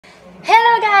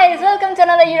Hello guys, welcome to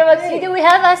another Eurovoxx video. We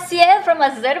have Aisel from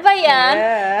Azerbaijan.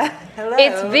 Yeah. Hello.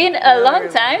 It's been a long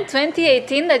time,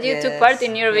 2018, that you took part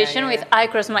in Eurovision with I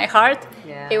Cross My Heart.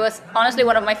 Yeah. It was honestly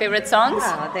one of my favorite songs.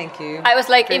 Oh, thank you. I was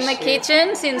like in my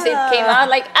kitchen since it came out,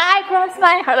 like I Cross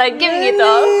My Heart, like giving it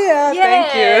all. Yeah,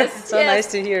 thank you. So yes. nice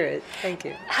to hear it. Thank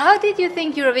you. How did you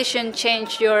think Eurovision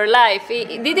changed your life?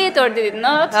 Did it or did it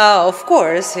not? Of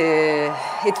course,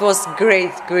 it was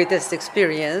greatest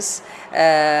experience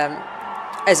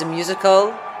as a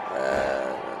musical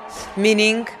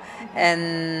meaning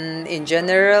and in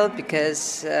general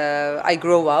because I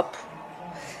grew up.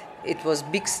 It was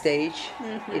big stage.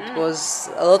 It was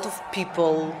a lot of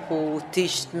people who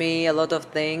taught me a lot of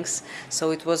things. So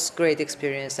it was great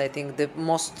experience. I think the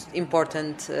most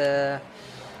important,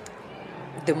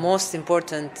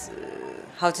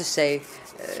 how to say,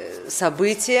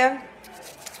 событие,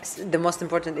 the most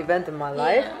important event in my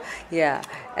life. Yeah,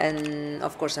 and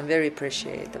of course I'm very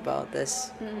appreciative about this.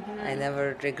 I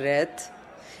never regret.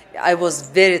 I was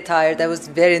very tired. I was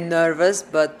very nervous,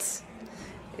 but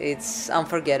it's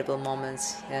unforgettable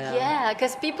moments. You know? Yeah,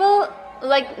 because people,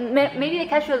 like maybe the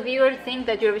casual viewer think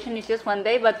that Eurovision is just one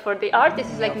day, but for the artist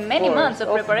it's like many months of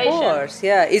preparation. Of course,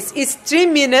 yeah. It's 3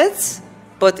 minutes,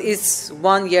 but it's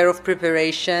 1 year of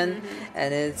preparation,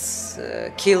 and it's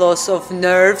kilos of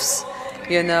nerves,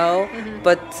 you know.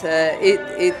 But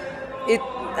it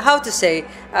how to say?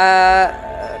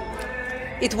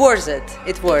 It worth it.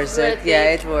 It worth it.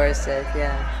 Yeah, it worth it.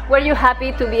 Yeah. Were you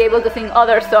happy to be able to sing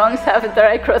other songs after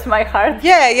I Cross My Heart?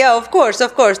 Yeah, of course.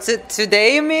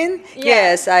 Today, you mean? Yeah.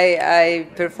 Yes, I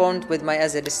performed with my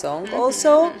Azerbaijan song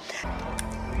also.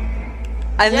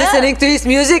 I'm listening to his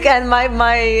music and my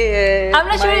I'm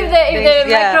not sure if the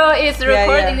micro is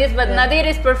recording this, but Nadir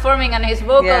is performing and his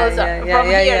vocals from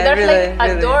here. There's really,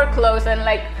 like a door closed and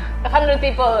like 100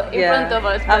 people in front of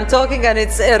us. I'm talking and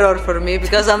it's error for me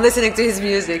because I'm listening to his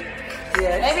music.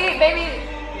 Yes. Maybe.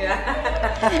 Yeah.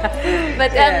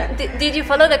 But did you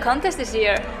follow the contest this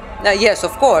year? Yes,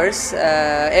 of course.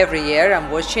 Every year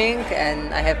I'm watching,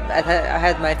 and I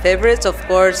had my favorites, of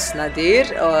course, Nadir,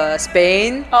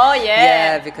 Spain. Oh yeah.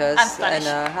 Yeah, because I'm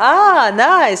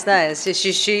Spanish. Nice.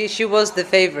 She was the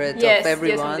favorite of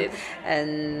everyone, yes,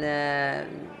 and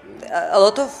a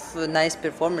lot of nice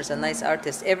performers and nice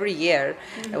artists every year.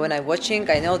 When I'm watching,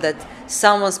 I know that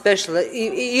someone special,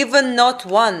 even not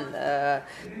one,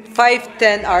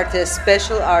 5-10 artists,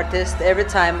 special artists. Every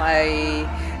time I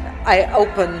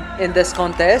open in this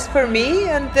contest for me,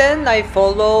 and then I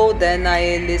follow, then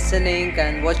I listening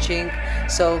and watching.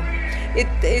 So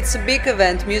it's a big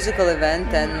event, musical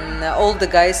event, and all the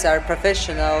guys are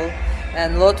professional,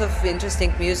 and a lot of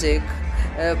interesting music,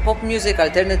 pop music,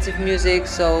 alternative music.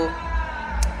 So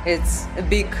it's a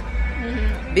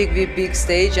big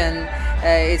stage, and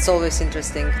it's always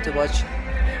interesting to watch.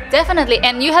 Definitely,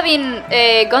 and you having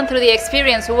gone through the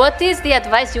experience, what is the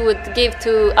advice you would give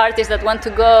to artists that want to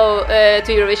go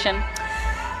to Eurovision?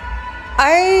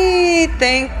 I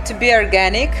think to be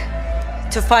organic,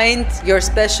 to find your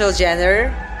special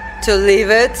genre, to live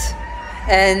it,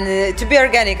 and to be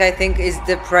organic, I think, is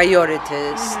the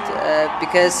priorities.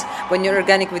 Because when you're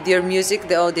organic with your music,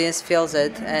 the audience feels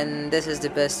it, and this is the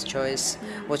best choice,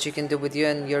 what you can do with you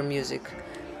and your music.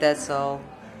 That's all.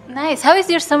 Nice. How is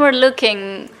your summer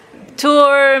looking?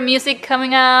 Tour, music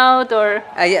coming out, or?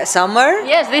 Yeah, summer?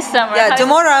 Yes, this summer. Yeah,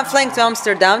 tomorrow I'm flying to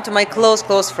Amsterdam to my close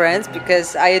friends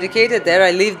because I educated there,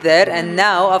 I lived there, and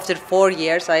now after 4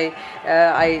 years I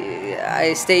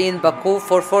stay in Baku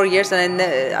for 4 years, and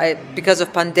because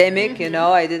of pandemic, you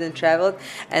know, I didn't travel,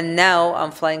 and now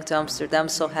I'm flying to Amsterdam.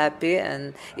 So happy,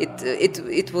 and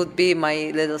it would be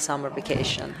my little summer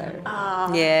vacation there.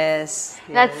 Oh. Yes.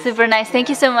 That's super nice. Thank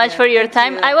you so much for your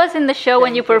time. I was in the show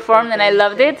when you performed, and I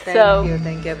loved it.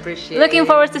 Thank you, appreciate it. Looking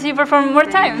forward to see you perform more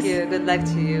times. Thank you, good luck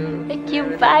to you. Thank you,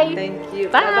 bye. Thank you,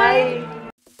 bye.